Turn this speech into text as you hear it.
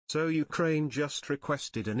So Ukraine just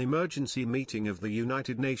requested an emergency meeting of the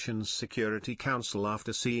United Nations Security Council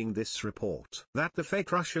after seeing this report that the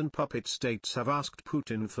fake Russian puppet states have asked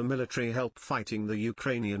Putin for military help fighting the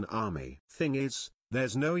Ukrainian army. Thing is,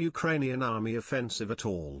 there's no Ukrainian army offensive at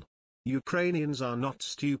all. Ukrainians are not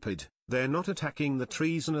stupid, they're not attacking the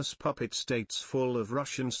treasonous puppet states full of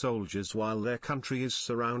Russian soldiers while their country is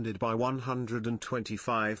surrounded by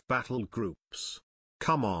 125 battle groups.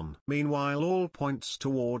 Come on. Meanwhile, all points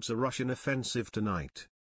towards a Russian offensive tonight.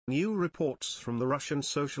 New reports from the Russian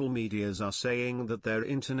social medias are saying that their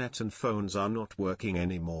internet and phones are not working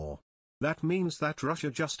anymore. That means that Russia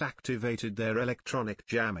just activated their electronic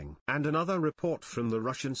jamming. And another report from the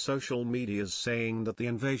Russian social medias saying that the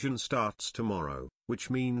invasion starts tomorrow, which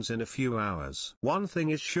means in a few hours. One thing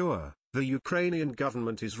is sure. The Ukrainian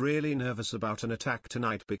government is really nervous about an attack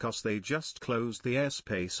tonight because they just closed the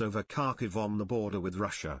airspace over Kharkiv on the border with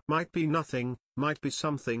Russia. Might be nothing, might be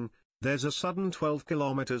something. There's a sudden 12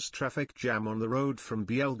 kilometers traffic jam on the road from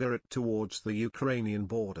Belgorod towards the Ukrainian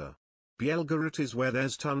border. Belgorod is where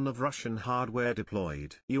there's ton of Russian hardware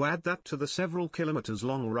deployed. You add that to the several kilometers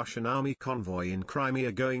long Russian army convoy in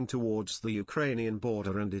Crimea going towards the Ukrainian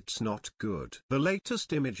border and it's not good. The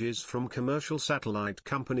latest images from commercial satellite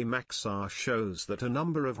company Maxar shows that a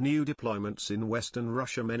number of new deployments in western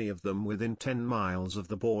Russia, many of them within 10 miles of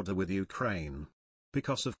the border with Ukraine.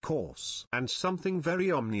 Because of course, and something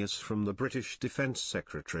very ominous from the British Defense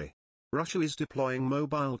Secretary. Russia is deploying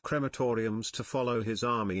mobile crematoriums to follow his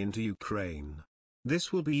army into Ukraine.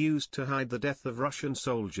 This will be used to hide the death of Russian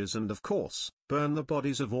soldiers and of course, burn the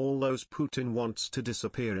bodies of all those Putin wants to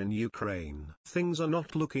disappear in Ukraine. Things are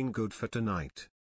not looking good for tonight.